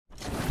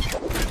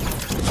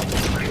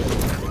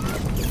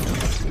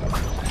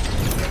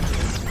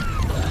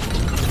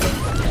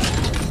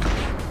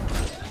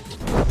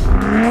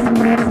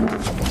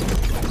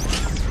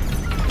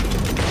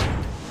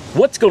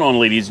going on,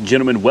 ladies and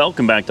gentlemen?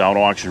 Welcome back to Auto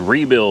Auction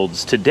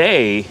Rebuilds.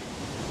 Today,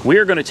 we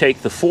are going to take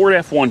the Ford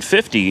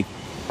F-150,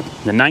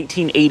 the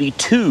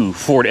 1982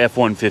 Ford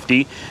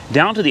F-150,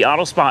 down to the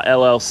Auto Spot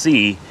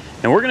LLC,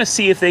 and we're going to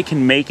see if they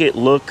can make it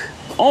look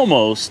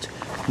almost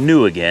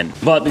new again.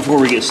 But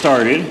before we get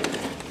started,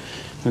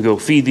 we'll go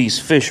feed these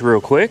fish real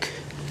quick.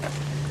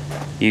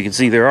 You can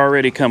see they're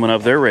already coming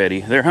up. They're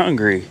ready. They're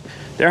hungry.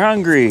 They're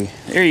hungry.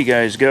 There you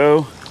guys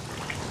go.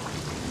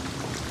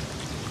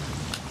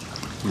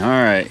 All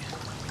right.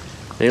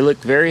 They look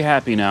very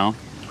happy now.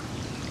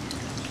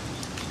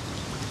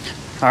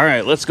 All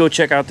right, let's go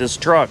check out this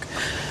truck.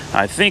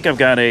 I think I've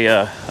got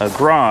a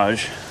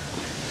garage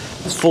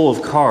that's full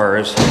of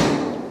cars.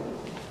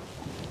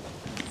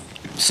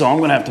 So I'm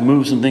gonna have to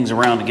move some things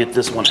around to get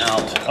this one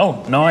out.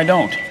 Oh, no, I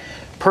don't.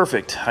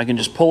 Perfect. I can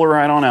just pull her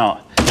right on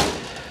out.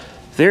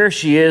 There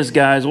she is,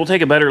 guys. We'll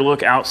take a better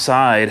look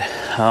outside.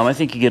 I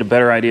think you get a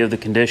better idea of the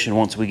condition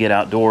once we get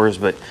outdoors,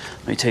 but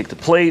let me take the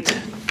plate,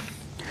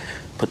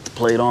 put the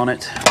plate on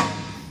it,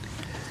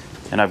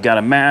 and I've got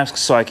a mask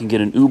so I can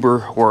get an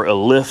Uber or a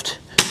Lyft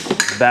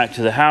back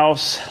to the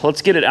house.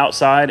 Let's get it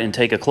outside and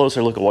take a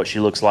closer look at what she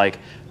looks like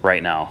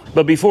right now.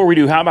 But before we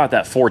do, how about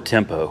that Ford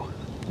Tempo?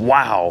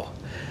 Wow.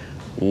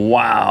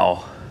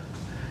 Wow.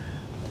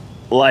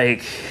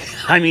 Like,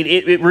 I mean,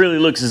 it really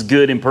looks as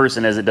good in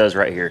person as it does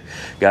right here.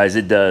 Guys,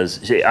 it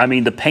does. I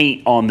mean, the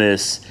paint on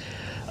this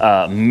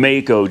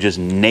Mako just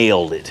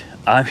nailed it.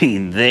 I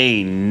mean,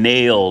 they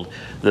nailed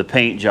the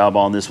paint job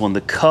on this one.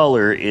 The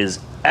color is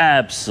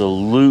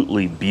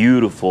absolutely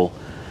beautiful.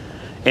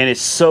 And it's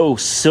so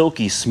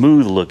silky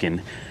smooth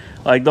looking.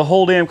 Like, the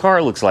whole damn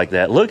car looks like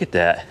that. Look at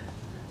that.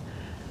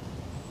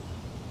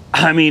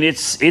 I mean,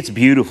 it's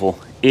beautiful.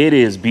 It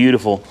is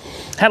beautiful.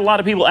 Had a lot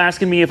of people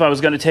asking me if I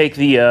was going to take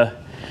the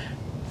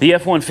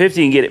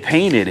F-150 and get it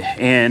painted,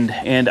 and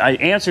I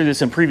answered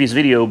this in a previous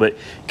video, but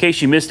in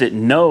case you missed it,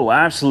 no,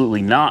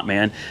 absolutely not,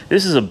 man.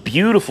 This is a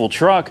beautiful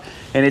truck,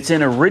 and it's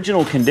in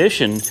original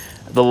condition.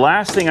 The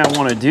last thing I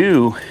want to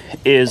do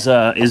is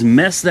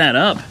mess that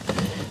up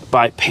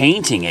by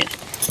painting it.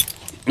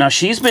 Now,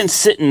 she's been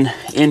sitting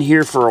in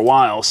here for a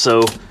while,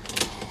 so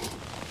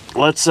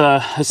let's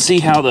see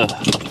how the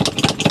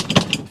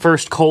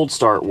first cold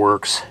start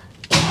works.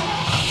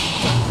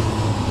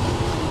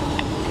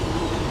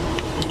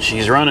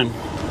 She's running.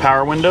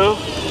 Power window.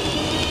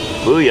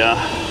 Booyah.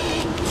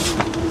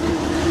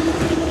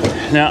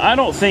 Now, I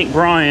don't think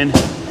Brian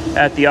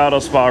at the Auto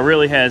Spa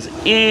really has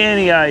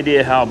any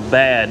idea how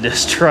bad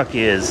this truck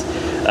is.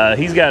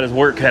 He's got his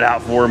work cut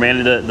out for him,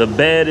 man. The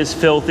bed is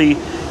filthy.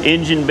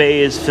 Engine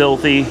bay is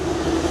filthy.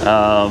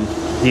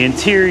 The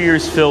interior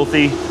is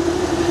filthy.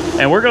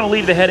 And we're going to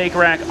leave the headache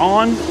rack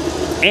on.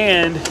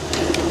 And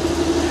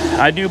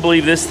I do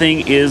believe this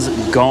thing is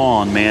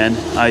gone, man.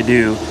 I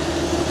do.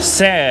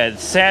 Sad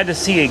to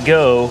see it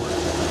go,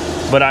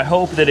 but I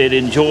hope that it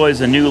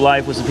enjoys a new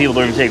life with some people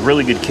that are going to take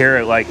really good care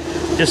of it. Like,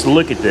 just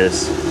look at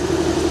this.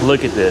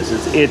 Look at this.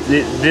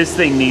 This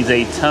thing needs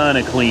a ton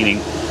of cleaning.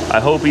 I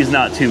hope he's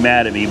not too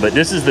mad at me, but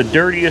this is the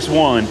dirtiest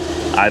one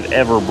I've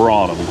ever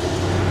brought him.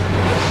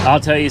 I'll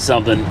tell you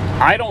something.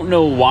 I don't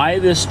know why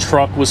this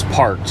truck was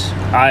parked.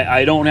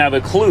 I don't have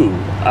a clue.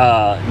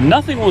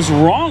 Nothing was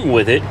wrong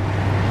with it,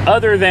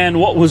 other than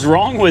what was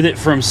wrong with it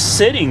from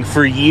sitting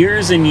for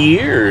years and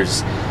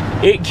years.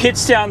 It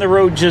gets down the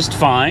road just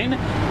fine.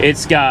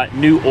 It's got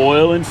new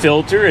oil and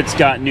filter, it's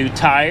got new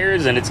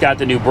tires, and it's got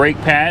the new brake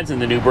pads and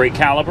the new brake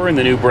caliper and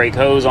the new brake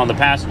hose on the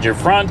passenger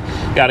front.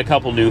 Got a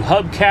couple new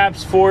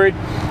hubcaps for it.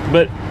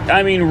 But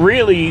I mean,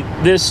 really,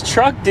 this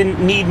truck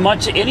didn't need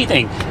much of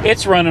anything.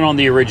 It's running on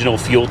the original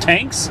fuel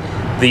tanks,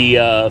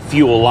 the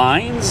fuel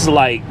lines,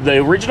 like the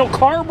original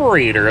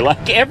carburetor,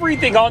 like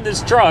everything on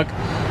this truck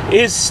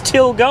is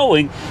still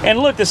going. And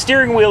look, the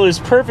steering wheel is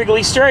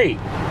perfectly straight.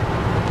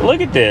 Look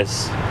at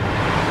this.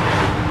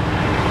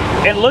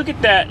 And look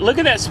at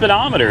that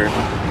speedometer.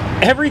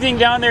 Everything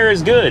down there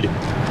is good.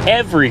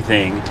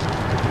 Everything.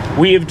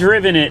 We have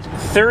driven it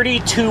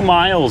 32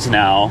 miles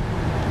now,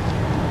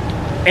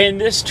 and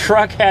this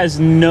truck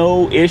has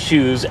no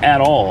issues at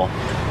all.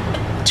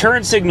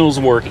 Turn signals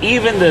work.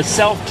 Even the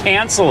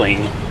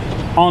self-canceling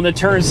on the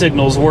turn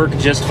signals work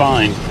just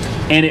fine.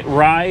 And it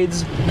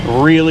rides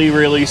really,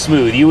 really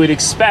smooth. You would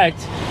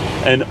expect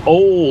an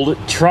old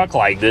truck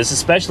like this,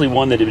 especially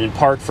one that had been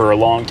parked for a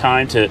long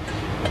time, to,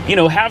 you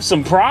know, have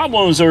some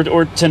problems or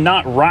to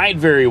not ride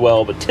very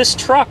well. But this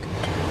truck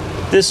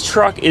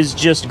is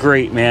just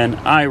great, man.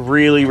 I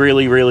really,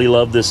 really, really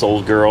love this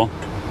old girl.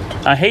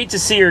 I hate to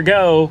see her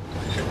go,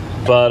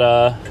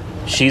 but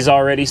she's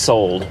already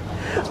sold.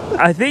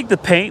 I think the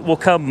paint will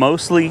come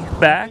mostly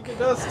back. I think it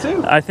does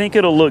too. I think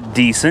it'll look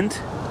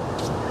decent.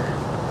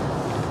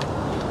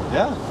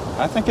 Yeah,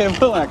 I think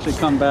it will actually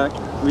come back.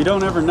 We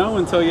don't ever know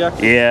until you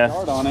actually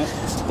start on it.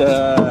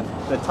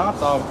 The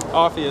top's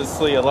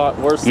obviously a lot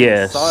worse than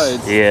the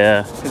sides.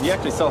 Yeah. Because you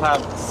actually still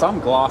have some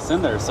gloss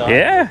in there. So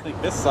I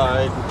think this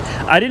side.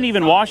 I didn't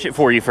even wash it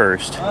for you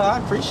first. I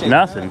appreciate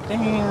that.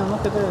 Damn,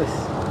 look at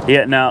this.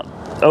 Yeah, now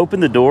open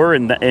the door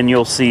and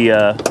you'll see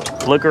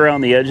Look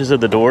around the edges of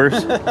the doors.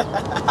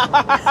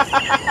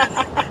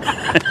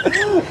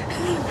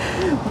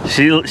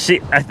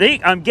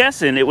 I'm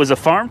guessing it was a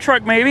farm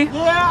truck, maybe.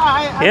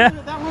 Yeah,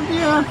 that would be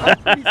a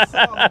pretty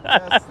solid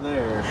guess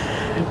there.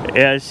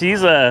 Yeah,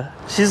 she's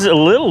a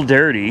little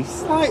dirty.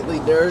 Slightly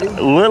dirty.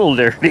 A little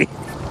dirty.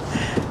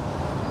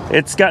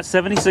 It's got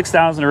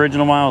 76,000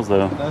 original miles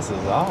though. This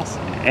is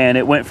awesome. And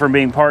it went from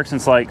being parked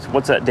since, like,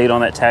 what's that date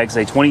on that tag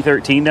say,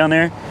 2013 down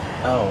there?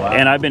 Oh wow.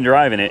 And I've been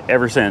driving it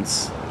ever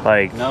since.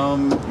 Like, no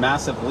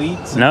massive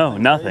leaks? No,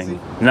 nothing.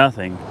 Crazy?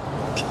 Nothing.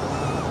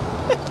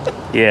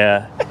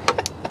 Yeah.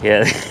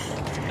 Yeah.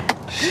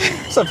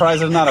 I'm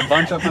surprised there's not a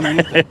bunch up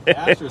underneath the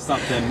dash or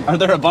something. Are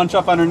there a bunch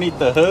up underneath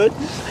the hood?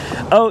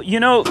 Oh, you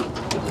know,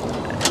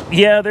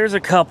 yeah, there's a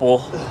couple.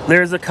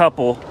 There's a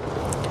couple.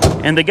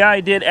 And the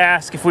guy did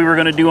ask if we were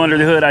going to do under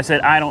the hood. I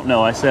said, I don't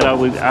know. I said I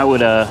would,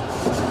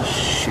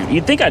 shoot.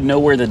 You'd think I'd know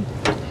where the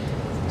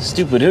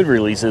stupid hood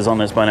release is on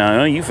this by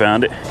now. Oh, you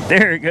found it.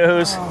 There it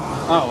goes.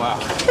 Oh, wow.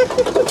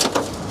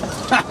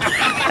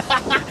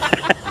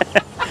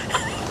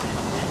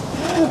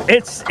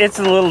 It's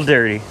a little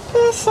dirty.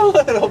 It's a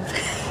little.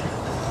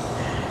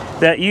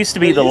 That used to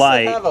be the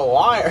light. To have a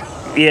wire.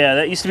 Yeah,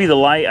 that used to be the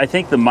light. I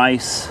think the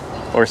mice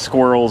or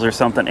squirrels or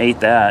something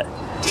ate that.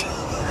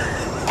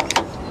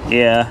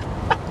 Yeah.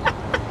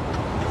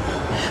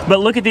 But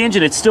look at the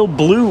engine. It's still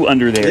blue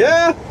under there.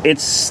 Yeah.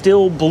 It's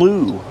still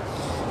blue.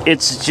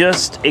 It's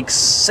just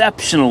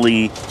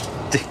exceptionally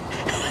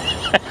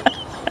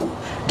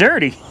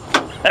dirty.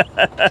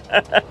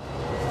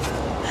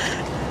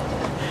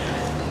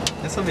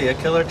 This will be a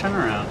killer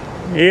turnaround.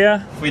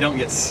 Yeah. If we don't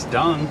get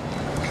stung.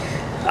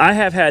 I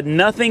have had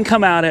nothing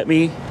come out at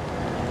me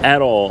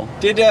at all.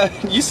 Did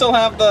you still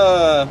have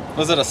the?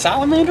 Was it a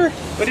salamander?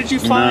 What did you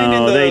find?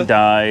 No, they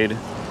died.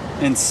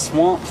 In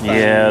swamp thing.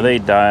 Yeah, they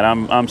died.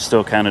 I'm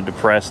still kind of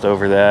depressed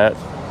over that.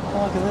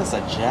 Oh, look at this,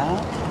 a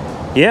jack.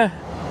 Yeah.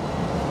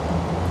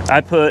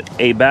 I put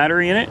a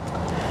battery in it,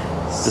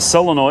 the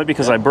solenoid,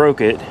 because I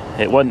broke it.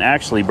 It wasn't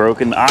actually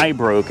broken. I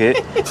broke it.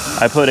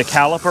 I put a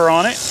caliper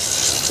on it.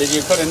 Did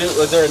you put a new?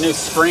 Was there a new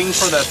spring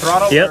for the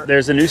throttle? Yep,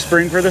 there's a new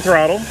spring for the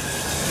throttle,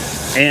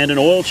 and an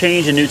oil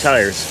change and new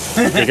tires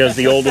because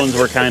the old ones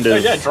were kind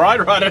of dry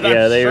rotted.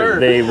 Yeah,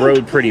 they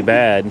rode pretty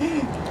bad.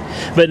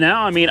 But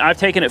now, I mean, I've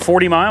taken it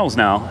 40 miles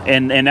now,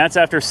 and that's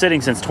after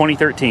sitting since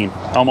 2013,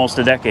 almost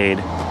a decade.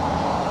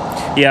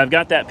 Yeah, I've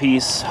got that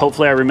piece.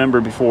 Hopefully I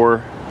remember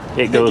before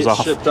it goes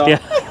off. Shipped off. Yeah.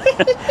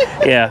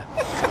 Yeah.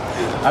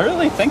 I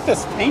really think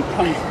this paint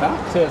comes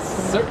back to a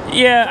certain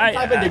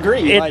type of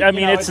degree. I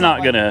mean, it's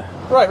not gonna...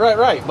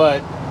 Right,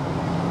 but...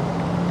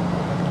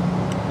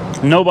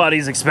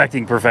 Nobody's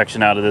expecting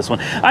perfection out of this one.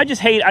 I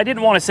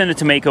didn't want to send it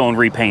to Mako and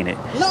repaint it.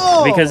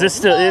 No! Because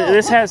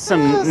this has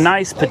some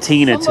nice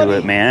patina to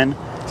it, man.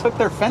 Took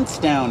their fence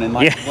down and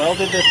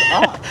welded this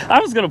up.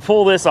 I was gonna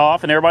pull this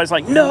off, and everybody's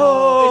like,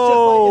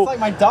 "No!" It's like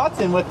my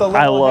Datsun with the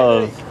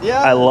little.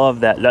 I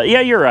love that.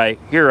 Yeah, you're right.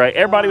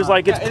 Everybody was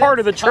like, "It's part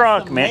of the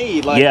truck,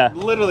 man." Like,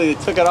 literally,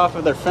 they took it off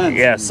of their fence.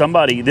 Yeah,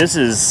 this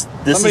is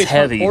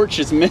heavy. Front porch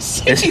is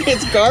missing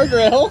its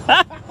guardrail.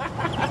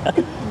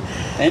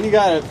 And you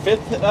got a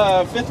fifth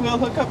wheel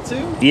hookup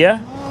too. Yeah.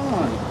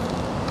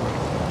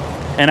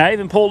 And I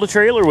even pulled a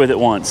trailer with it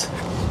once.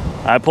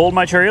 I pulled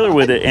my trailer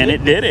with it, and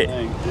it did it.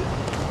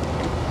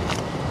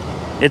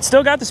 It's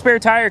still got the spare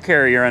tire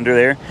carrier under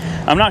there.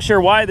 I'm not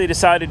sure why they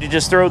decided to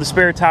just throw the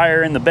spare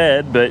tire in the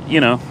bed, but you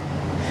know.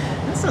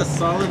 It's a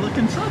solid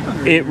looking truck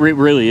under it. It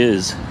really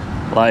is.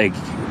 Like.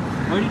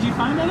 Where did you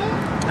find that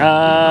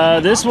at?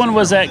 This one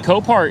was at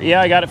Copart.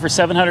 Yeah, I got it for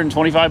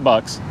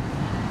 $725.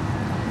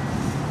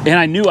 And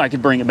I knew I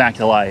could bring it back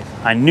to life.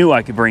 I knew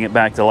I could bring it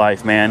back to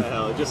life, man.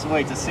 Well, just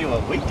wait to see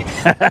what we can do.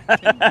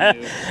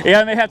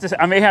 Yeah, I may have to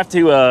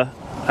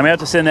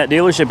send that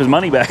dealership his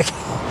money back.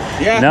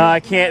 Yeah. No, I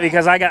can't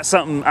because I got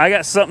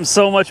something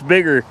so much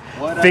bigger,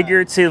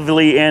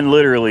 figuratively and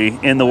literally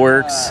in the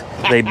works.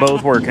 They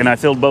both work, and I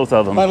filled both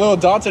of them. My little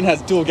Datsun has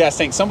dual gas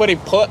tank. Somebody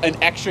put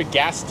an extra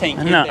gas tank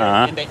in there,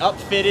 and they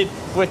upfitted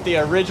with the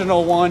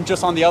original one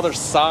just on the other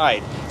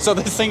side. So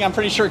this thing, I'm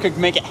pretty sure, could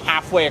make it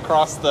halfway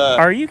across the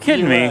Are you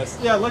kidding US.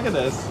 me? Yeah, look at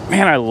this.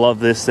 Man, I love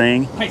this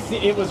thing.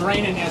 It was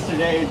raining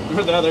yesterday,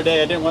 or the other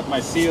day. I didn't want my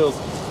seals.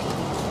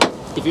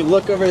 If you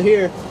look over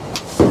here.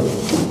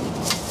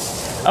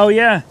 Oh,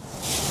 yeah.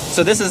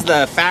 So this is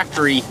the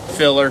factory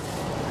filler.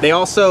 They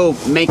also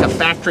make a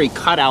factory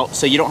cutout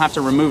so you don't have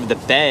to remove the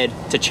bed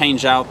to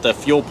change out the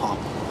fuel pump.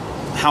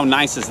 How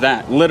nice is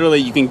that? Literally,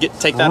 you can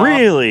take that off.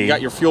 Really? You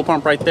got your fuel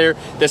pump right there.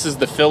 This is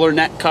the filler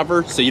net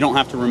cover, so you don't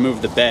have to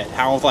remove the bed.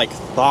 How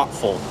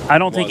thoughtful. I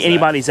don't think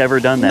anybody's ever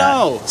done that.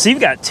 No. So you've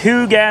got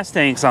 2 gas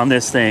tanks on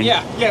this thing.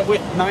 Yeah,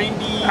 with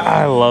 90.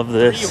 I love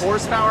this. 3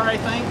 horsepower, I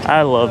think.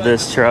 I love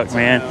this truck,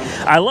 man.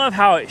 I love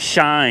how it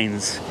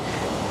shines.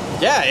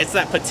 Yeah, it's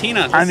that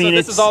patina. I mean,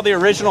 this is all the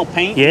original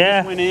paint. Yeah. I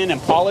just went in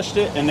and polished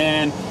it, and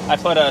then I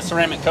put a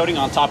ceramic coating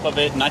on top of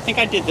it. And I think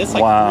I did this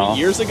 3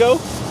 years ago.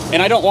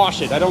 And I don't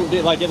wash it. I don't do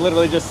it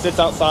literally just sits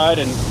outside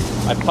and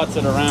I putz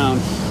it around.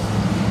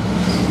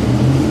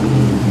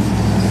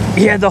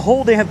 Yeah, the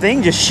whole damn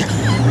thing just shut.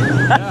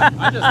 Yeah,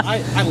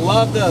 I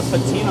love the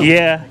patina.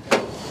 Yeah.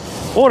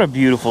 What a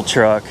beautiful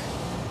truck.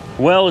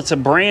 Well, it's a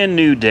brand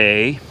new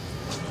day.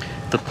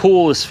 The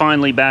pool is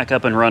finally back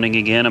up and running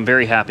again. I'm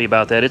very happy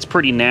about that. It's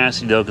pretty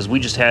nasty though, because we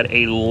just had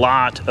a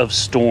lot of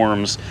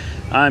storms.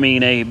 I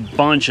mean, a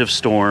bunch of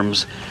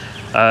storms.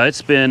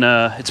 It's been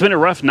a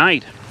rough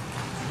night.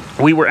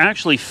 We were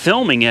actually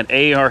filming at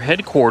AAR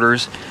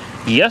headquarters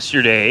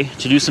yesterday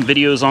to do some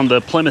videos on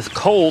the Plymouth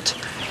Colt,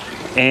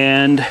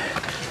 and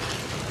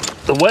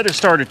the weather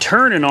started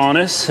turning on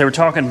us. They were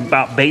talking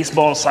about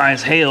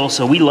baseball-sized hail,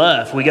 so we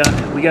left. We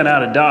got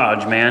out of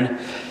Dodge, man,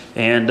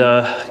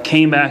 and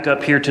came back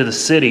up here to the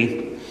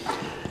city.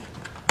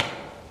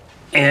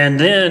 And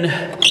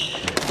then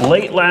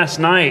late last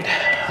night,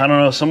 I don't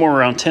know, somewhere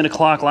around 10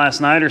 o'clock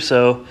last night or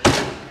so,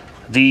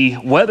 the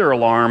weather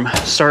alarm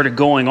started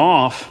going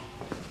off,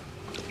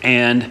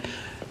 and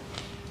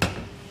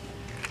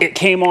it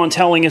came on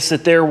telling us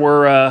that there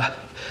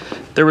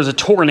was a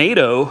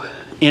tornado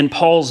in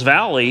Pauls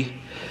Valley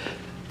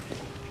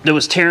that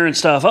was tearing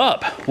stuff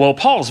up. Well,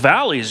 Pauls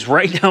Valley is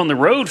right down the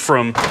road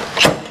from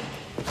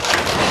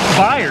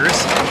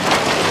Byers,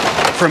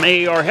 from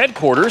AAR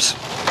headquarters.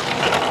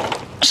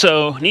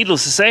 So,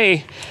 needless to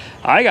say,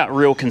 I got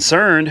real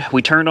concerned.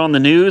 We turned on the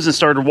news and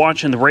started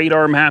watching the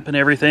radar map and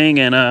everything,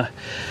 and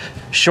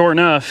sure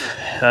enough,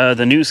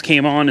 the news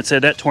came on and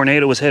said that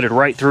tornado was headed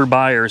right through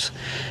Byers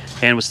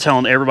and was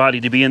telling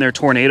everybody to be in their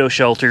tornado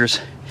shelters.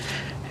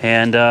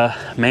 And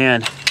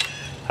man,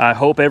 I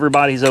hope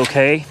everybody's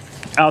okay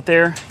out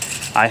there.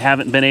 I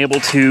haven't been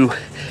able to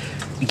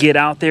get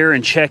out there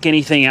and check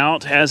anything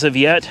out as of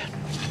yet.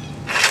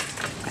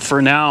 For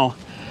now,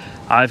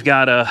 I've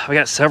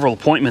got several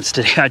appointments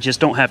today. I just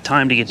don't have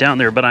time to get down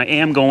there, but I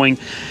am going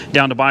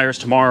down to Byers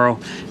tomorrow,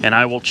 and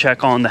I will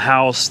check on the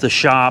house, the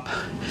shop,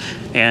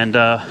 and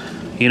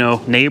you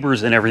know,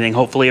 neighbors and everything.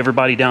 Hopefully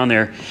everybody down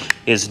there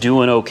is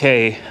doing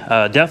okay.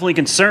 Definitely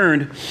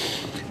concerned.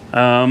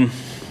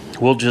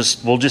 We'll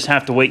just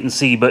have to wait and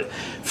see. But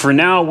for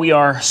now, we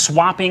are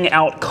swapping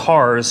out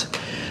cars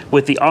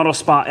with the Auto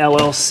Spa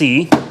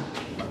LLC.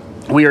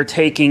 We are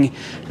taking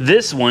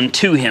this one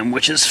to him,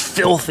 which is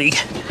filthy.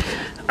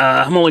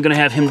 I'm only going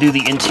to have him do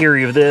the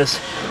interior of this.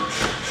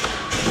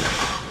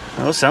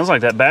 Oh, sounds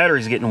like that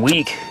battery's getting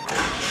weak.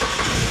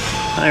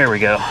 There we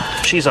go.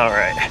 She's all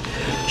right.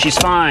 She's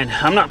fine.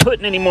 I'm not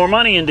putting any more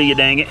money into you,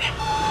 dang it.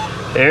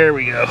 There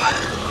we go.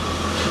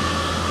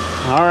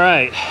 All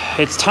right,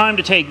 it's time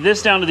to take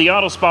this down to the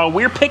auto spa.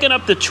 We're picking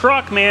up the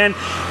truck, man,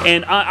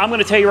 and I'm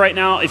going to tell you right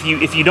now, if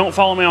you don't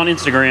follow me on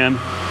Instagram,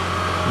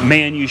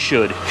 man, you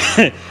should,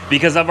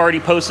 because I've already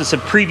posted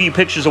some preview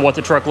pictures of what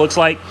the truck looks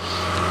like.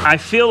 I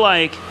feel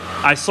like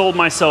I sold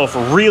myself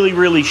really,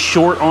 really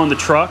short on the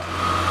truck,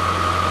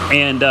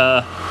 and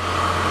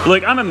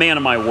look, I'm a man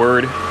of my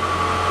word.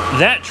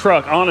 That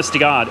truck, honest to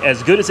God,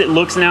 as good as it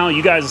looks now,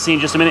 you guys will see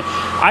in just a minute,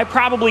 I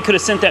probably could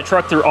have sent that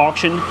truck through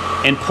auction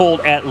and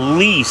pulled at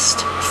least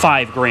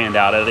 $5 grand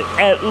out of it.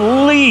 At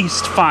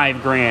least $5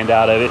 grand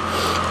out of it.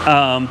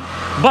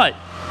 But,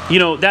 you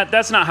know,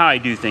 that's not how I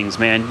do things,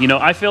 man. You know,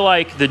 I feel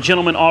like the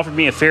gentleman offered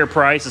me a fair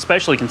price,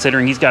 especially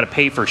considering he's got to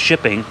pay for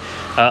shipping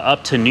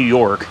up to New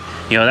York.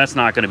 You know, that's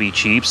not going to be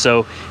cheap.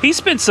 So he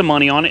spent some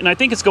money on it, and I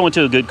think it's going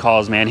to a good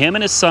cause, man. Him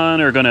and his son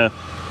are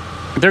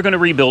they're going to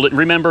rebuild it. And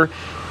remember,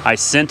 I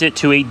sent it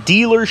to a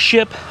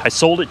dealership. I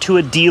sold it to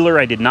a dealer.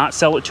 I did not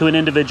sell it to an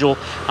individual.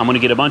 I'm going to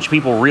get a bunch of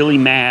people really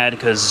mad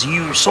because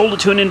you sold it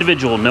to an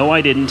individual. No,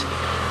 I didn't.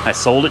 I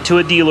sold it to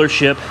a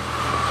dealership,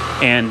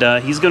 and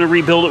he's going to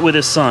rebuild it with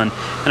his son.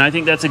 And I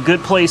think that's a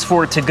good place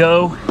for it to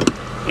go.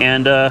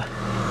 And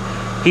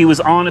he was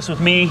honest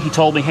with me. He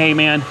told me, hey,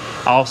 man,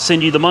 I'll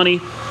send you the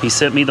money. He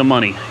sent me the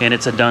money, and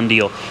it's a done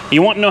deal.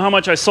 You want to know how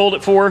much I sold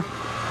it for?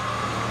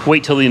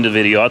 Wait till the end of the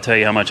video. I'll tell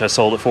you how much I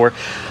sold it for.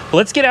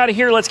 Let's get out of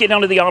here. Let's get down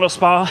to the auto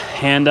spa,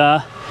 and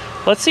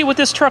let's see what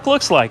this truck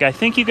looks like. I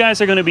think you guys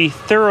are going to be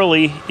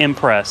thoroughly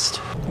impressed.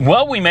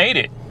 Well, we made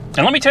it.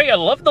 And let me tell you, I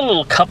love the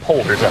little cup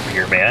holders up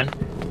here, man.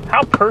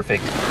 How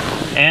perfect.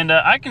 And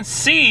I can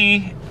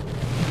see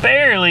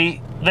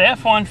barely the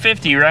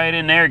F-150 right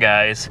in there,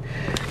 guys.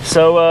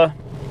 So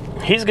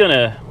he's going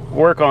to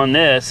work on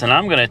this, and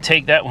I'm going to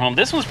take that one home.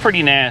 This one's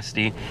pretty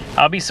nasty.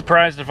 I'll be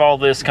surprised if all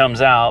this comes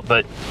out,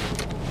 but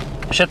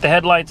shut the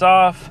headlights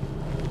off,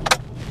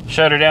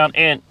 shut her down,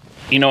 and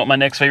you know what my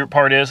next favorite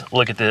part is?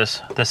 Look at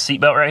this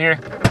seatbelt right here.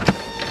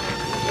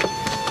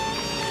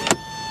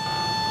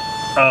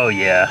 Oh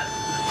yeah,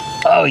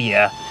 oh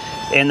yeah,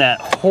 and that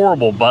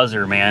horrible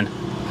buzzer, man.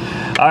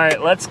 All right,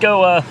 let's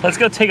go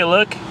take a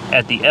look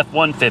at the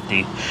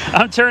F-150.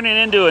 I'm turning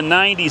into a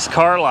 90s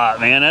car lot,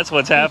 man. That's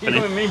what's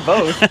happening. You and me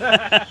both.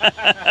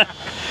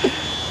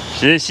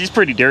 She's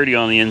pretty dirty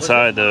on the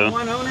inside, though.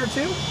 One owner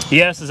too?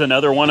 Yes, is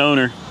another one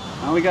owner.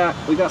 Oh, we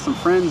got some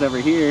friends over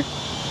here.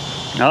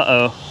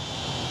 Uh-oh.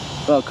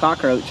 Little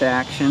cockroach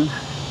action.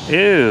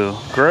 Ew,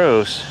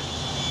 gross.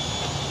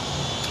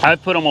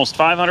 I've put almost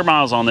 500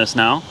 miles on this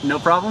now. No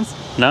problems?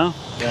 No?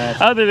 Yes.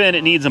 Other than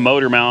it needs a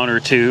motor mount or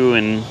two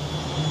and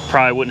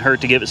Probably wouldn't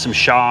hurt to give it some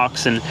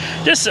shocks and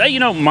just you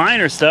know,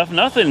 minor stuff.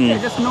 Nothing.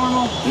 Yeah, just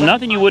normal.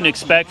 Nothing you wouldn't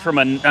expect from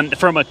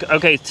a.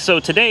 Okay, so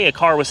today a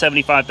car with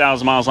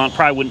 75,000 miles on it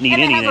probably wouldn't need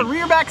anything. And it has a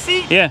rear back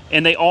seat. Yeah,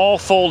 and they all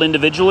fold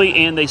individually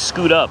and they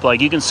scoot up. Like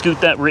you can scoot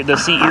the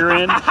seat you're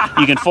in.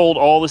 You can fold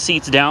all the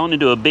seats down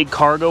into a big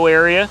cargo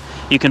area.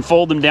 You can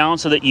fold them down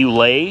so that you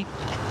lay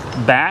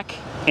back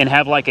and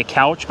have like a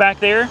couch back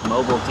there.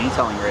 Mobile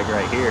detailing rig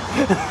right here.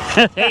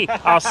 Hey,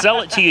 I'll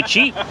sell it to you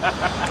cheap.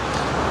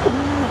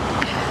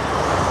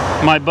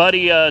 My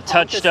buddy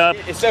touched up.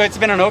 So it's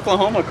been an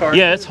Oklahoma car.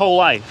 Yeah, its whole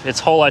life. Its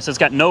whole life. So it's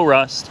got no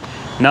rust,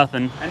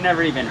 nothing. I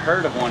never even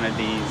heard of one of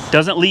these.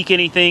 Doesn't leak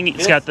anything.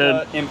 It's got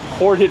the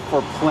imported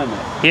for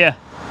Plymouth. Yeah.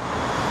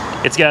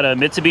 It's got a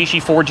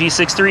Mitsubishi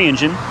 4G63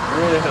 engine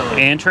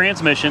Really? and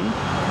transmission.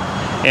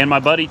 And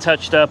my buddy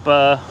touched up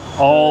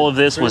all of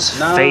this was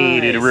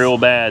faded real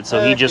bad,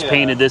 so he just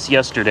painted this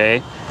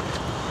yesterday.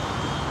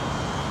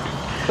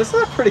 This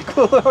is a pretty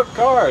cool little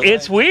car.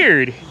 It's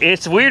weird.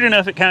 It's weird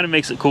enough it kind of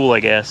makes it cool, I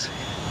guess.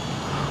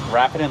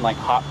 Wrap it in like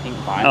hot pink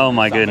vinyl. Oh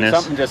my goodness.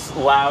 Something just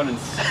loud and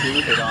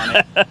stupid on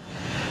it.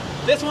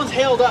 This one's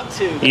hailed up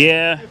too.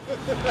 Yeah.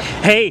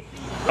 Hey,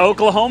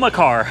 Oklahoma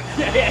car.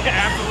 Yeah,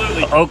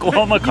 absolutely.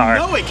 Oklahoma car.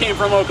 You know it came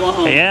from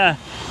Oklahoma. Yeah.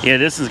 Yeah,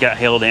 this has got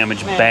hail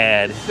damage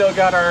bad. Still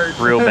got our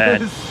real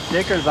bad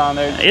stickers on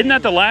there. Isn't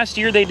that the last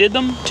year they did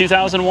them?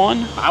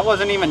 2001? I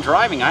wasn't even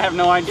driving. I have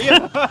no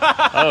idea.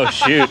 Oh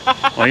shoot.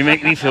 Well, you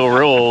make me feel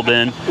real old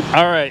then.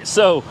 All right,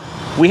 so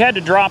we had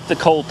to drop the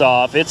Colt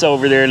off. It's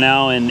over there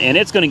now and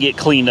it's gonna get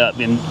cleaned up.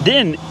 And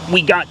then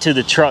we got to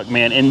the truck,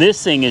 man, and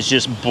this thing has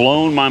just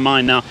blown my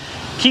mind. Now,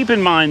 keep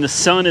in mind the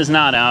sun is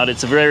not out.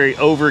 It's a very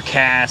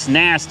overcast,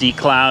 nasty,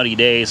 cloudy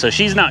day. So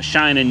she's not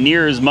shining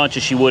near as much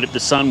as she would if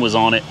the sun was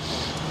on it.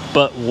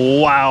 But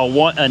wow,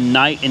 what a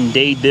night and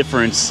day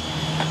difference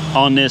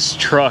on this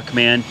truck,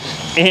 man.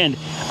 And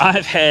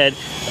I've had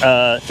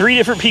 3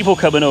 different people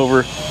coming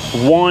over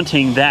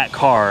wanting that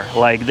car.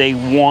 Like, they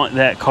want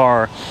that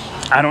car.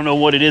 I don't know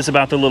what it is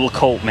about the little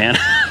Colt, man.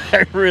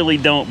 I really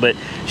don't, but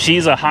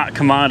she's a hot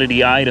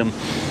commodity item.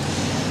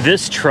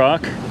 This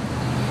truck,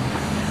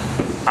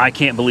 I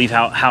can't believe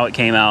how it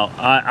came out.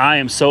 I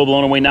am so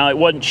blown away. Now, it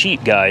wasn't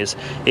cheap, guys.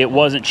 It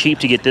wasn't cheap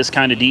to get this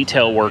kind of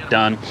detail work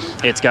done.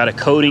 It's got a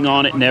coating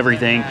on it and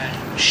everything.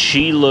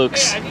 She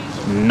looks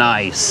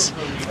nice.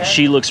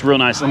 She looks real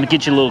nice. Let me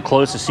get you a little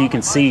closer so you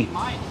can see.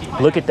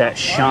 Look at that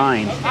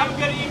shine.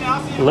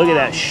 Look at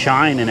that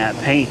shine in that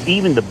paint.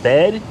 Even the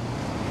bed.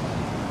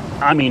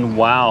 I mean,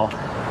 wow.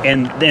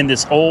 And then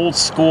this old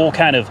school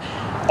kind of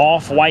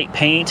off-white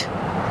paint.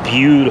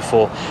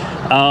 Beautiful.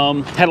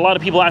 Had a lot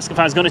of people ask if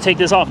I was going to take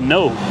this off.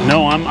 No,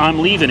 I'm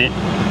leaving it.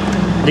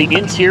 The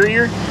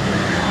interior,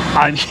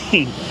 I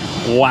mean,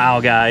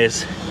 wow,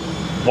 guys.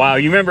 Wow,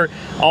 you remember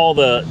all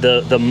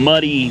the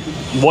muddy,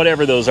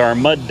 whatever those are,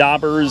 mud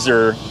daubers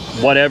or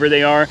whatever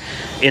they are?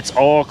 It's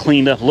all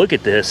cleaned up. Look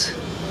at this.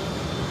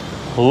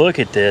 Look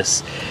at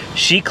this.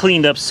 She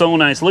cleaned up so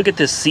nice. Look at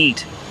this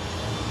seat.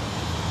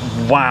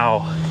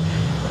 Wow.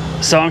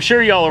 So I'm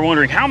sure y'all are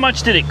wondering, how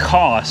much did it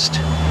cost?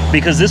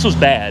 Because this was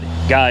bad,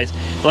 guys.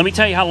 Let me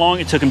tell you how long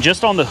it took them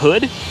just on the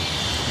hood.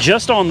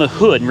 Just on the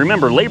hood, and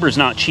remember, labor's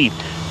not cheap.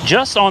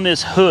 Just on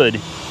this hood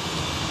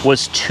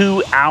was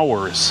 2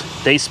 hours.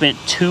 They spent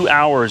 2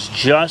 hours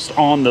just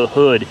on the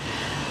hood.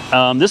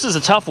 This is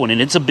a tough one,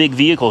 and it's a big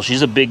vehicle.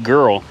 She's a big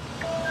girl.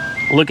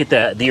 Look at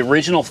that, the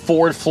original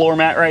Ford floor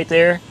mat right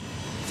there.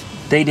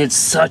 They did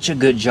such a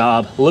good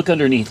job. Look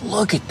underneath,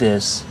 look at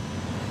this.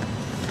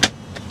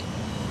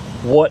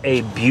 What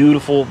a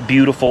beautiful,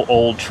 beautiful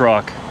old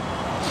truck.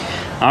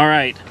 All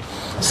right,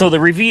 so the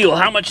reveal,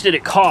 how much did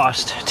it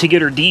cost to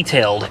get her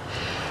detailed?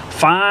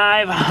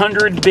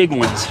 500 big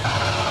ones.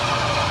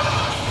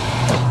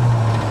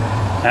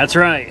 That's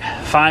right,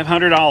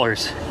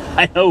 $500.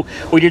 I know,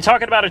 when you're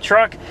talking about a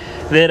truck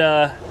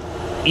that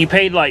you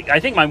paid like, I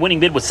think my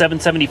winning bid was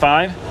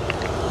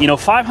 $775. You know,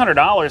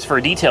 $500 for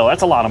a detail,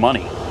 that's a lot of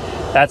money.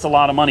 That's a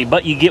lot of money,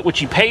 but you get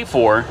what you pay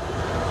for.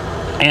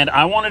 And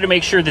I wanted to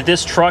make sure that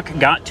this truck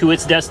got to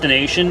its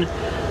destination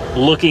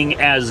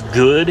looking as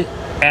good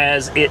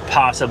as it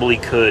possibly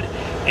could.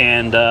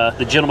 And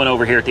the gentleman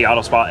over here at the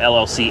Auto Spa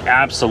LLC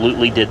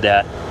absolutely did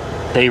that.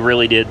 They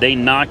really did. They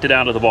knocked it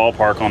out of the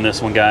ballpark on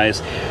this one,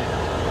 guys.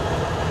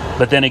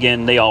 But then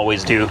again, they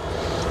always do.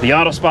 The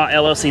Auto Spa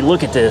LLC,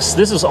 look at this.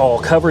 This is all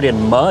covered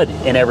in mud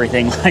and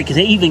everything. Like,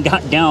 they even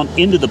got down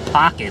into the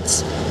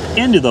pockets.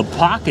 Into the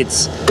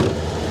pockets.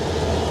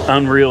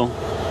 Unreal.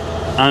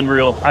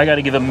 Unreal. I got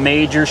to give a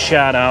major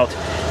shout out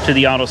to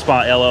the Auto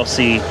Spa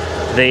LLC.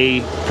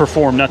 They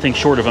performed nothing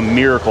short of a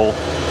miracle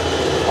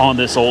on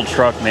this old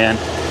truck, man.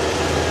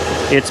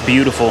 It's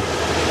beautiful.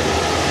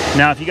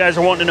 Now, if you guys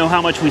are wanting to know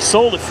how much we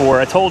sold it for,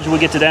 I told you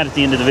we'd get to that at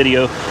the end of the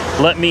video.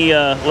 Let me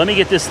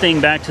get this thing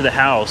back to the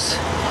house,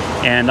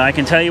 and I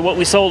can tell you what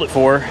we sold it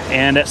for.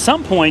 And at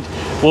some point,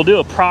 we'll do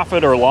a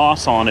profit or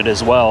loss on it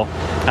as well.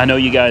 I know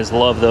you guys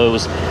love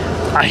those.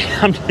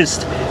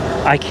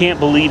 I can't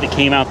believe it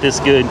came out this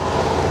good.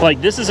 Like,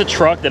 this is a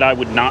truck that I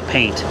would not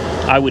paint.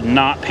 I would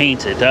not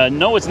paint it.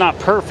 No, it's not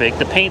perfect.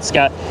 The paint's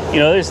got, you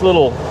know, there's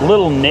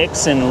little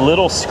nicks and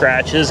little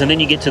scratches, and then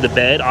you get to the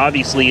bed.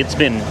 Obviously, it's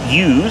been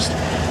used.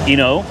 You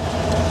know,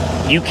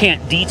 you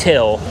can't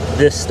detail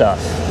this stuff.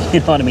 You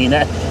know what I mean?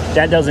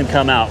 That doesn't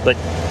come out. But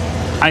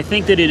I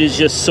think that it is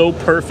just so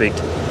perfect,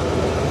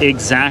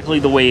 exactly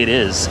the way it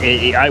is.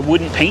 I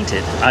wouldn't paint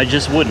it. I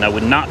just wouldn't. I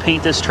would not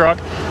paint this truck.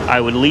 I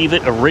would leave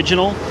it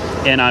original,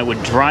 and I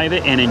would drive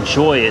it and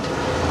enjoy it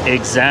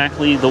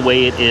exactly the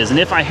way it is. And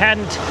if I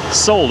hadn't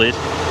sold it,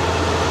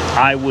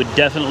 I would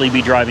definitely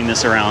be driving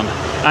this around.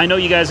 I know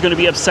you guys are going to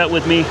be upset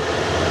with me.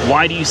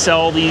 Why do you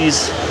sell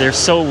these? They're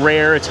so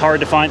rare, it's hard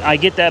to find. I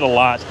get that a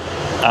lot.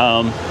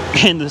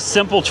 And the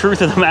simple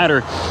truth of the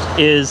matter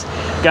is,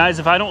 guys,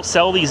 if I don't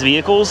sell these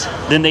vehicles,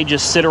 then they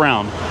just sit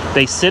around.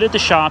 They sit at the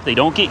shop, they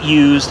don't get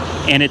used,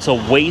 and it's a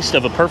waste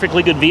of a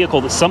perfectly good vehicle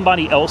that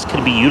somebody else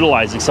could be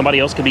utilizing, somebody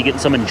else could be getting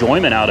some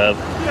enjoyment out of.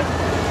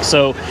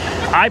 So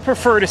I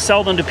prefer to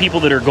sell them to people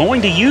that are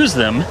going to use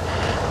them.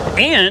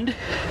 And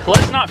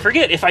let's not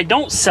forget, if I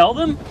don't sell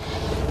them,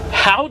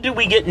 how do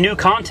we get new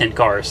content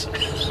cars?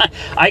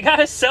 I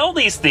gotta sell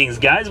these things,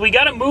 guys. We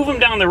gotta move them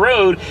down the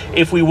road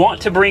if we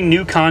want to bring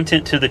new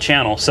content to the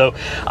channel. So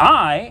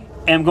I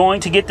am going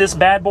to get this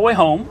bad boy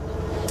home,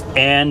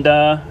 and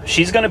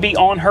she's gonna be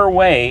on her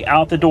way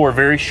out the door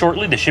very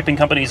shortly. The shipping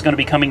company is gonna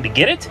be coming to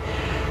get it.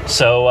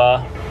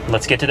 So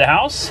let's get to the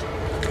house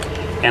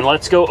and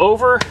let's go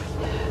over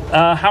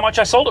how much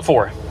I sold it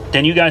for.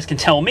 Then you guys can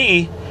tell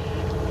me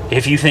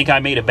if you think I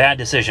made a bad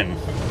decision.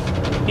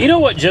 You know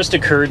what just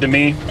occurred to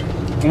me?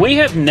 We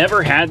have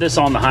never had this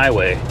on the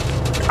highway.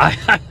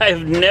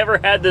 I've never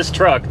had this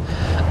truck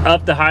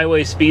up the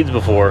highway speeds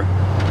before.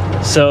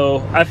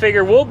 So I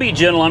figure we'll be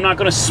gentle. I'm not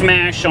going to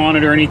smash on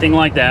it or anything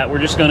like that. We're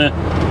just going to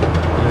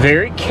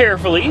very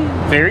carefully,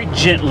 very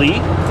gently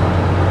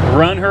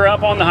run her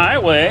up on the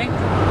highway.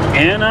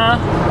 And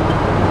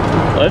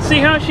let's see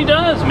how she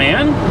does,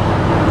 man.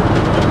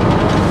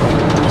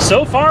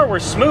 So far, we're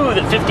smooth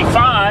at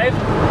 55.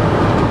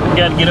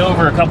 Got to get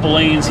over a couple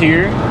lanes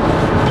here.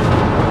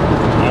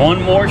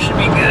 One more should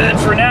be good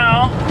for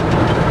now.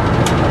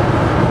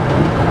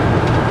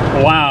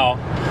 Wow.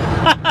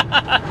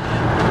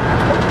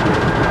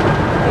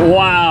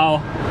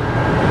 Wow.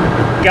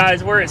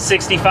 Guys, we're at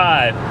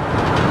 65.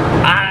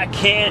 I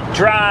can't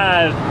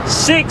drive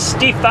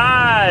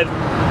 65.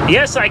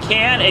 Yes, I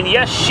can, and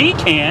yes, she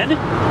can.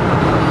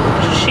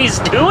 She's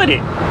doing it.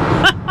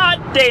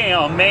 Hot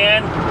damn,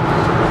 man.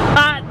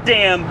 Hot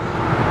damn.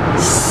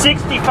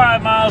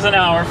 65 miles an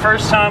hour,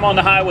 first time on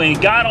the highway,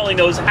 and God only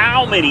knows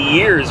how many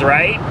years,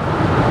 right?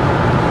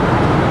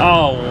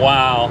 Oh,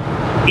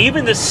 wow.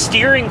 Even the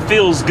steering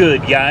feels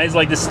good, guys.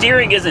 Like, the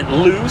steering isn't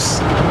loose.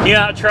 You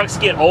know how trucks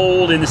get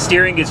old and the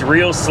steering gets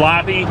real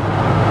sloppy?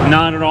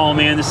 Not at all,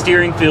 man. The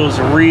steering feels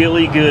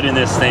really good in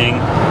this thing.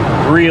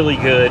 Really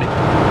good.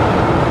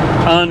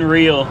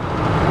 Unreal.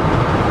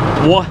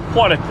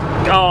 What a...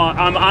 Oh,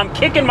 I'm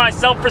kicking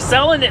myself for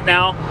selling it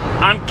now.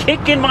 I'm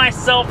kicking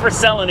myself for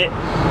selling it.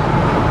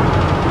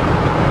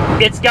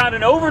 It's got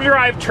an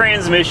overdrive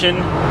transmission.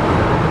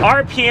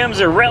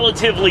 RPMs are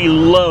relatively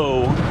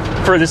low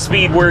for the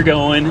speed we're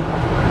going.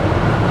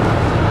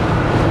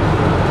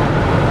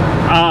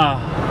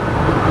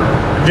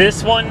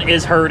 This one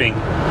is hurting.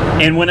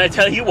 And when I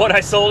tell you what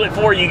I sold it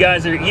for, you're gonna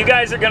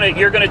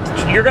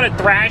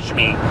thrash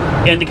me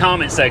in the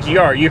comment section.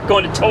 You're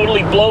going to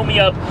totally blow me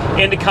up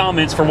in the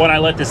comments for what I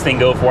let this thing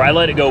go for. I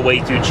let it go way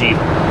too cheap.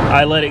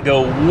 I let it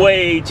go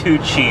way too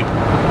cheap.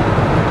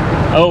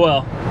 Oh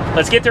well.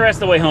 Let's get the rest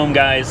of the way home,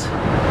 guys,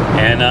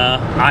 and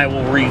I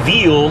will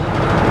reveal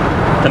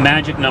the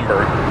magic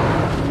number.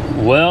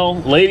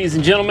 Well, ladies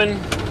and gentlemen,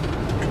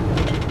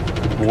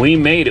 we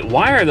made it.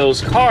 Why are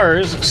those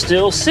cars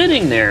still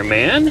sitting there,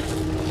 man?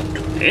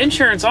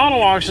 Insurance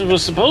Auto Auctions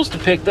was supposed to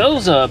pick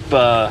those up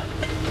a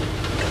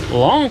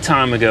long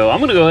time ago. I'm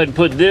going to go ahead and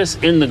put this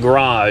in the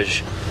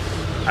garage.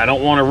 I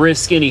don't want to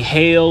risk any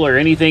hail or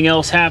anything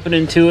else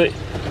happening to it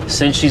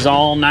since she's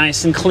all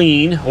nice and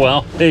clean.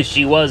 Well,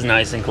 she was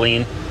nice and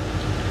clean.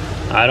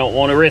 I don't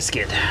want to risk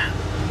it.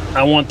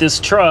 I want this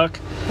truck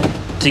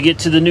to get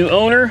to the new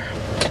owner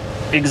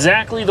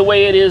exactly the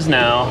way it is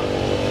now.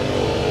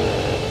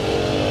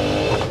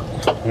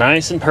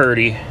 Nice and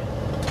purty.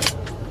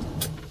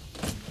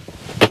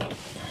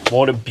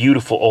 What a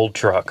beautiful old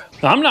truck.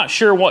 I'm not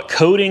sure what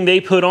coating they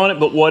put on it,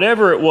 but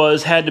whatever it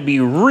was had to be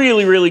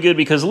really, really good,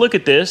 because look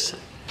at this.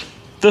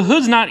 The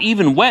hood's not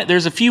even wet.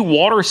 There's a few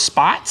water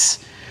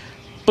spots,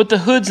 but the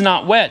hood's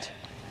not wet.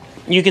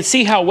 You can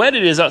see how wet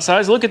it is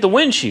outside. Look at the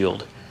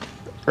windshield,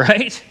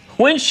 right?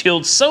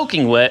 Windshield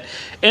soaking wet,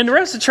 and the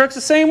rest of the truck's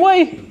the same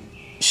way.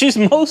 She's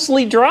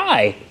mostly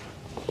dry.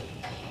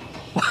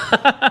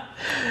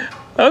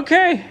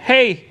 Okay,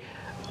 hey,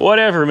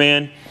 whatever,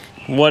 man.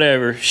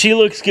 Whatever. She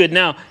looks good.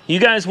 Now, you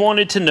guys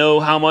wanted to know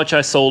how much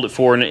I sold it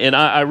for, and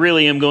I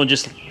really am going to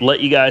just let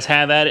you guys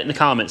have at it in the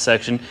comment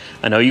section.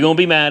 I know you're going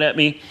to be mad at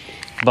me,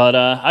 but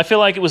I feel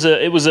like it was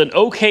an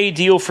okay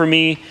deal for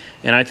me,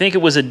 and I think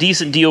it was a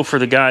decent deal for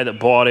the guy that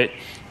bought it.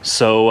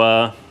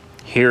 So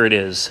here it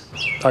is.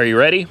 Are you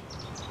ready?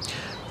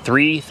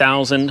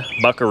 3,000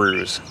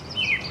 buckaroos.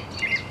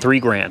 3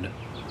 grand.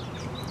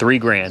 3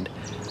 grand.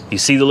 You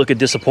see the look of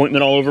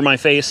disappointment all over my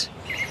face?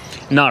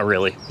 Not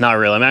really, not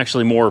really. I'm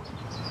actually more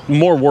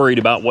worried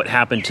about what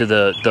happened to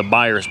the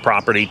buyer's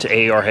property, to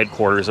AAR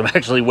headquarters. I'm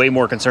actually way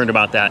more concerned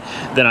about that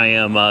than I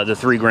am the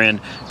 3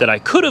 grand that I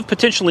could have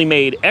potentially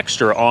made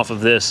extra off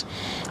of this.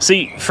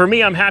 See, for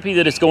me, I'm happy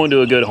that it's going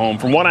to a good home.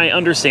 From what I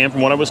understand,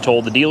 from what I was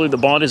told, the dealer that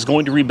bought is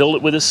going to rebuild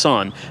it with his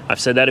son. I've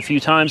said that a few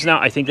times now.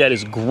 I think that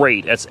is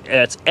great. That's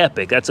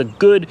epic. That's a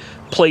good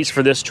place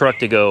for this truck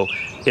to go.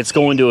 It's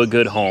going to a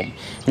good home.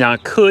 Now,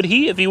 could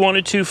he, if he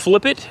wanted to,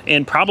 flip it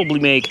and probably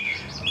make...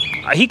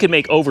 He could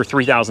make over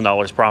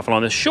 $3,000 profit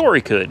on this. Sure, he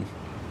could.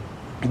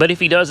 But if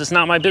he does, it's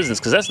not my business,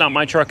 because that's not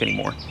my truck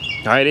anymore.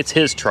 All right, it's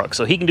his truck,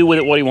 so he can do with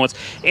it what he wants.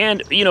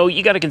 And, you know,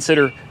 you got to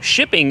consider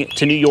shipping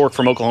to New York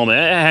from Oklahoma.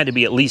 It had to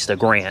be at least $1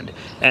 grand.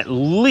 At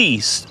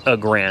least $1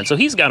 grand. So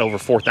he's got over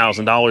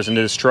 $4,000 into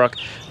this truck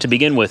to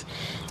begin with.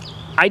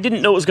 I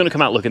didn't know it was going to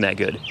come out looking that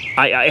good.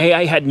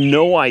 I had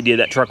no idea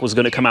that truck was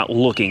going to come out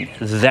looking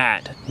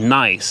that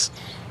nice.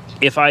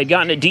 If I had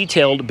gotten it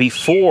detailed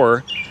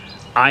before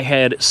I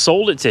had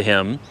sold it to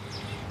him,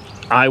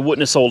 I wouldn't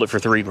have sold it for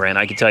 3 grand.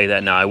 I can tell you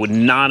that now. I would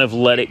not have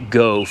let it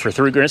go for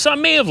 3 grand. So I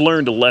may have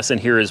learned a lesson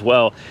here as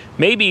well.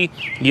 Maybe,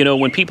 you know,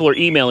 when people are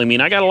emailing me,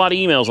 and I got a lot of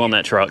emails on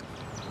that truck,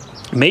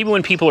 maybe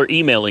when people are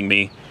emailing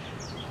me,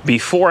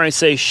 before I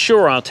say,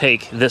 sure, I'll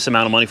take this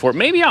amount of money for it,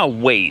 maybe I'll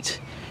wait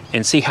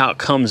and see how it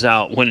comes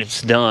out when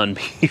it's done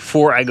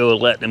before I go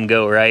let them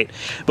go, right?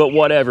 But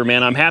whatever,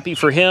 man. I'm happy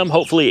for him.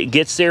 Hopefully it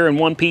gets there in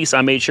one piece.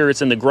 I made sure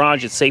it's in the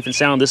garage. It's safe and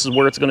sound. This is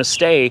where it's going to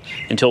stay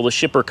until the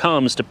shipper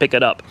comes to pick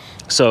it up.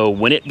 So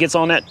when it gets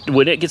on that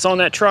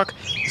truck,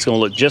 it's going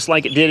to look just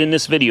like it did in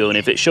this video. And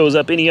if it shows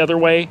up any other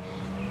way,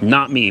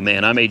 not me,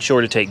 man. I made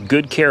sure to take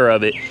good care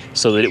of it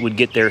so that it would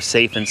get there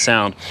safe and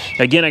sound.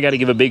 Again, I got to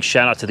give a big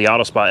shout out to the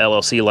AutoSpot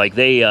LLC. Like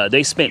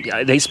they spent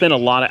a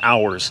lot of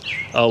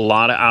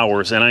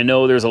hours, and I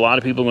know there's a lot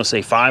of people going to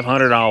say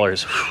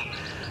 $500. Whew,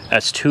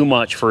 that's too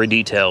much for a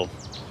detail.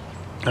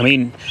 I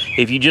mean,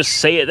 if you just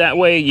say it that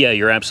way, yeah,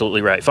 you're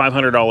absolutely right.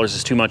 $500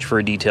 is too much for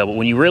a detail. But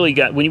when you really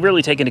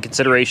take into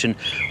consideration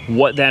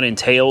what that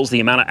entails,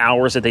 the amount of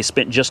hours that they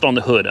spent just on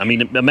the hood. I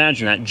mean,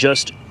 imagine that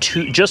just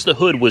the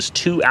hood was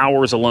 2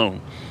 hours alone.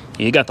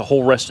 You got the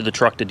whole rest of the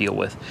truck to deal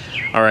with.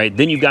 All right,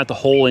 then you've got the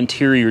whole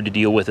interior to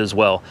deal with as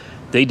well.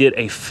 They did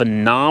a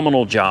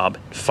phenomenal job.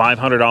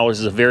 $500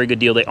 is a very good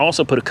deal. They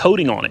also put a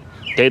coating on it.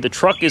 Okay, the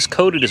truck is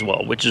coated as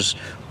well, which is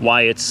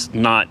why it's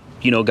not,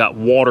 you know, got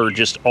water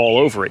just all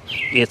over it.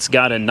 It's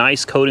got a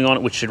nice coating on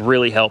it, which should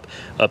really help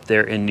up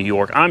there in New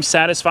York. I'm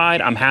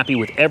satisfied. I'm happy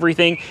with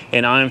everything,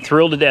 and I'm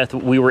thrilled to death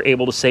that we were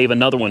able to save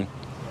another one.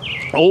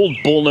 Old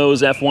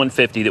Bullnose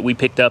F150 that we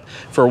picked up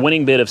for a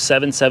winning bid of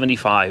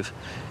 $775.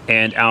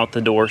 And out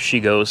the door she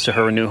goes to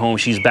her new home.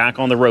 She's back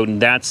on the road,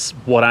 and that's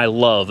what I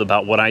love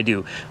about what I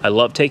do. I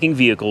love taking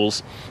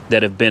vehicles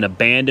that have been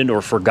abandoned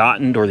or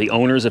forgotten, or the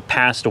owners have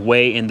passed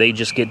away and they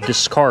just get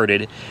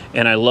discarded,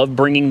 and I love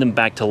bringing them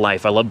back to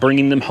life. I love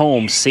bringing them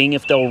home, seeing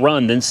if they'll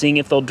run, then seeing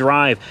if they'll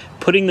drive,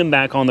 putting them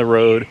back on the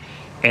road,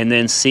 and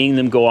then seeing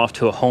them go off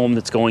to a home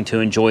that's going to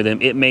enjoy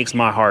them. It makes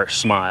my heart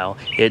smile.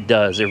 It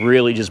does. It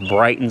really just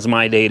brightens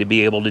my day to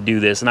be able to do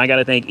this. And I got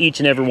to thank each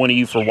and every one of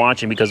you for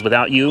watching, because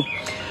without you,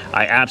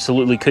 I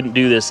absolutely couldn't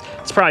do this.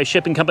 It's probably a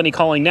shipping company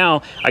calling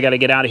now. I got to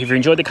get out of here. If you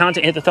enjoyed the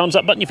content, hit the thumbs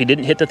up button. If you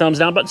didn't, hit the thumbs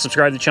down button.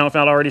 Subscribe to the channel if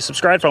you're not already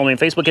subscribed. Follow me on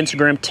Facebook,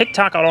 Instagram,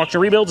 TikTok, Auto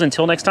Auction Rebuilds.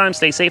 Until next time,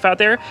 stay safe out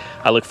there.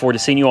 I look forward to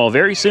seeing you all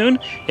very soon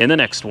in the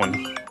next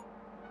one.